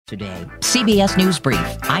Today, CBS News Brief.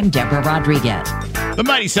 I'm Deborah Rodriguez. The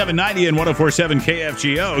Mighty 790 and 104.7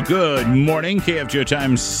 KFGO. Good morning. KFGO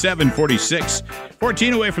time 7:46.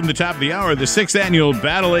 14 away from the top of the hour. The 6th annual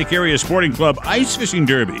Battle Lake Area Sporting Club Ice Fishing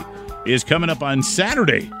Derby is coming up on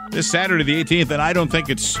Saturday. This Saturday, the 18th, and I don't think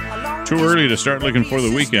it's too early to start looking for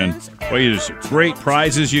the weekend. Boy, there's great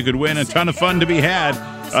prizes you could win, a ton of fun to be had.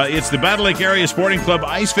 It's the Battle Lake Area Sporting Club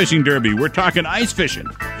Ice Fishing Derby. We're talking ice fishing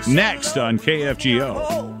next on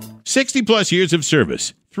KFGO. 60-plus years of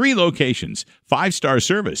service, 3 locations, 5-star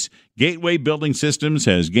service. Gateway Building Systems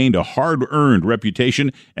has gained a hard-earned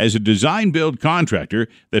reputation as a design-build contractor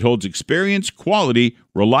that holds experience, quality,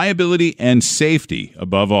 reliability, and safety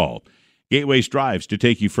above all. Gateway strives to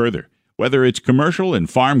take you further. Whether it's commercial and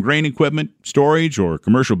farm grain equipment, storage, or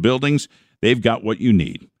commercial buildings, they've got what you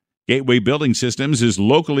need. Gateway Building Systems is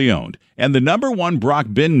locally owned and the #1 Brock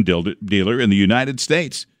bin dealer in the United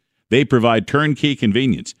States. They provide turnkey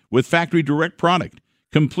convenience with factory direct product,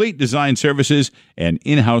 complete design services, and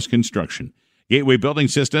in-house construction. Gateway Building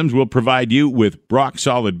Systems will provide you with Brock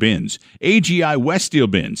solid bins, AGI West Steel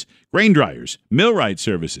bins, grain dryers, millwright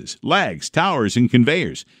services, lags, towers, and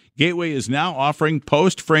conveyors. Gateway is now offering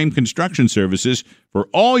post-frame construction services for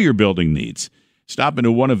all your building needs. Stop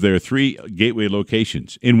into one of their 3 Gateway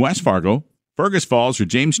locations in West Fargo, Fergus Falls, or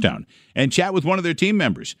Jamestown, and chat with one of their team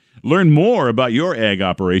members. Learn more about your ag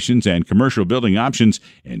operations and commercial building options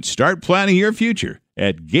and start planning your future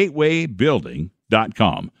at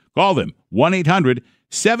gatewaybuilding.com. Call them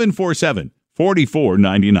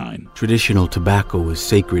 1-800-747-4499. Traditional tobacco is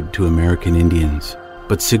sacred to American Indians.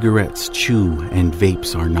 But cigarettes, chew, and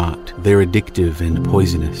vapes are not. They're addictive and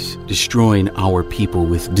poisonous, destroying our people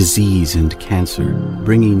with disease and cancer,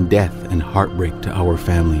 bringing death and heartbreak to our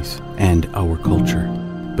families and our culture.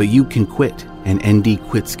 But you can quit, and ND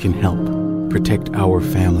Quits can help. Protect our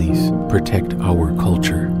families, protect our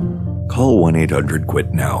culture. Call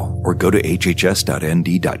 1-800-QUIT-NOW or go to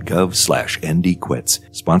hhs.nd.gov/ndquits.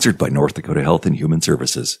 Sponsored by North Dakota Health and Human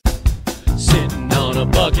Services. Sitting on a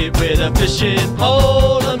bucket with a fishing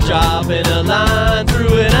pole, I'm dropping a line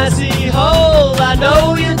through an icy hole. I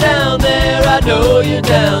know you're down there, I know you're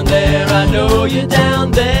down there, I know you're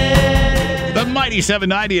down there. The Mighty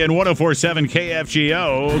 790 and 104.7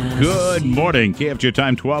 KFGO. Good morning. KFGO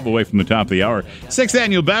time 12 away from the top of the hour. 6th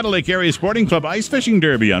annual Battle Lake Area Sporting Club Ice Fishing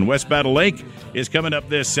Derby on West Battle Lake is coming up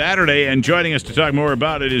this Saturday, and joining us to talk more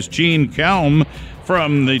about it is Gene Kelm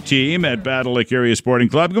from the team at Battle Lake Area Sporting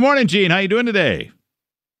Club. Good morning, Gene. How you doing today?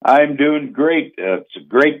 I'm doing great. It's a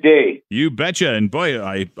great day. You betcha. And boy,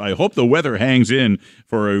 I hope the weather hangs in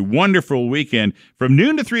for a wonderful weekend. From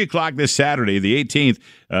noon to 3 o'clock this Saturday, the 18th,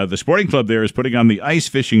 the sporting club there is putting on the Ice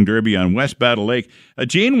Fishing Derby on West Battle Lake.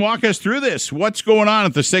 Gene, walk us through this. What's going on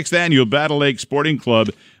at the 6th annual Battle Lake Sporting Club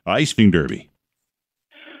Ice Fishing Derby?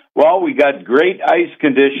 Well, we got great ice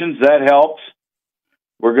conditions. That helps.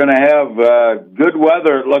 We're going to have good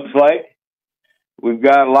weather, it looks like. We've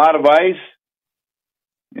got a lot of ice,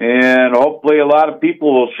 and hopefully a lot of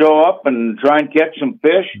people will show up and try and catch some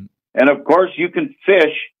fish. And, of course, you can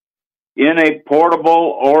fish in a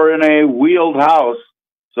portable or in a wheeled house.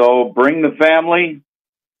 So bring the family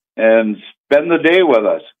and spend the day with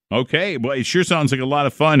us. Okay. Well, it sure sounds like a lot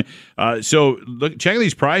of fun. So look, check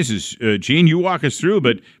these prizes. Gene, you walk us through,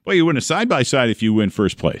 but, boy, you win a side-by-side if you win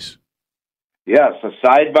first place. Yes, a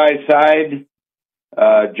side-by-side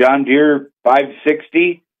John Deere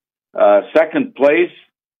 560. Second place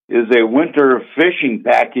is a winter fishing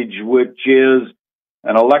package, which is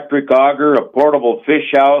an electric auger, a portable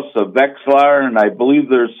fish house, a Vexilar, and I believe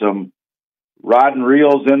there's some rod and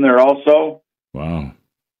reels in there also. Wow.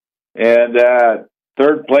 And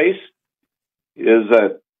third place is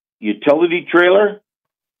a utility trailer.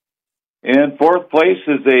 And fourth place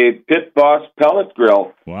is a Pit Boss pellet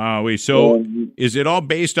grill. Wow. So is it all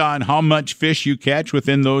based on how much fish you catch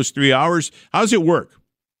within those 3 hours? How does it work?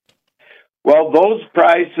 Well, those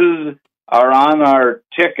prices are on our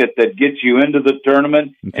ticket that gets you into the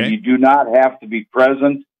tournament, Okay. and you do not have to be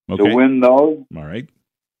present to win those. All right.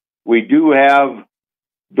 We do have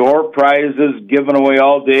door prizes given away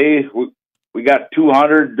all day. We got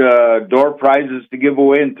 200 door prizes to give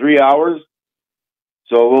away in 3 hours.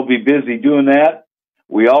 So we'll be busy doing that.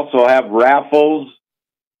 We also have raffles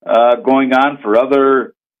going on for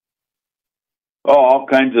other, all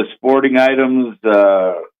kinds of sporting items.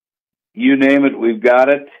 You name it, we've got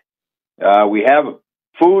it. We have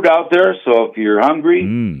food out there, so if you're hungry,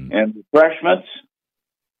 and refreshments.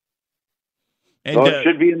 And, so it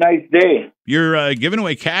should be a nice day. You're giving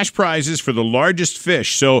away cash prizes for the largest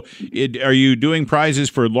fish. So are you doing prizes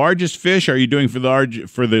for largest fish? Are you doing for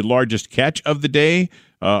the largest catch of the day?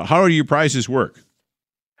 How do your prizes work?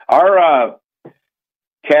 Our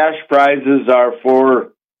cash prizes are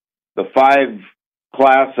for the 5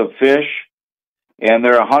 class of fish, and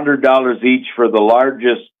they're $100 each for the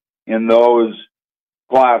largest in those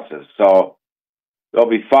classes. So there'll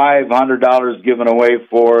be $500 given away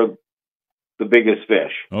for the biggest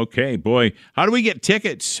fish. Okay, boy. How do we get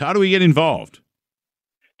tickets? How do we get involved?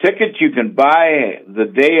 Tickets you can buy the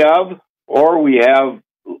day of, or we have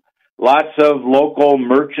lots of local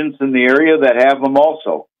merchants in the area that have them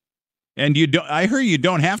also. And I heard you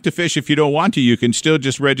don't have to fish if you don't want to. You can still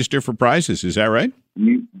just register for prizes. Is that right?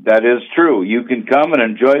 That is true. You can come and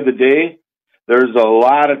enjoy the day. There's a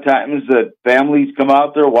lot of times that families come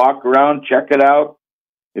out there, walk around, check it out,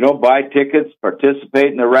 buy tickets, participate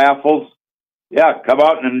in the raffles. Yeah, come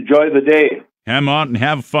out and enjoy the day. Come out and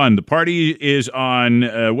have fun. The party is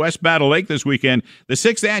on West Battle Lake this weekend, the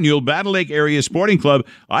 6th Annual Battle Lake Area Sporting Club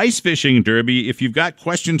Ice Fishing Derby. If you've got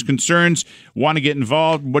questions, concerns, want to get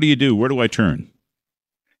involved, what do you do? Where do I turn?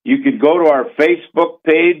 You can go to our Facebook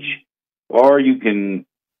page, or you can,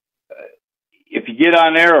 if you get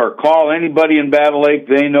on there or call anybody in Battle Lake,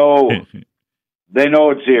 they know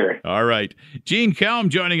it's here. All right. Gene Kelm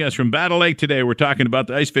joining us from Battle Lake today. We're talking about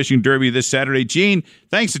the Ice Fishing Derby this Saturday. Gene,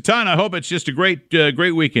 thanks a ton. I hope it's just a great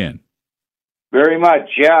weekend. Very much.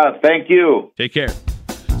 Yeah, thank you. Take care.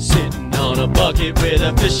 Sitting on a bucket with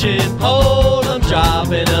a fishing pole, I'm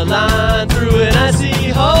dropping a line through an icy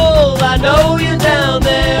hole. I know you're down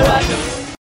there. I know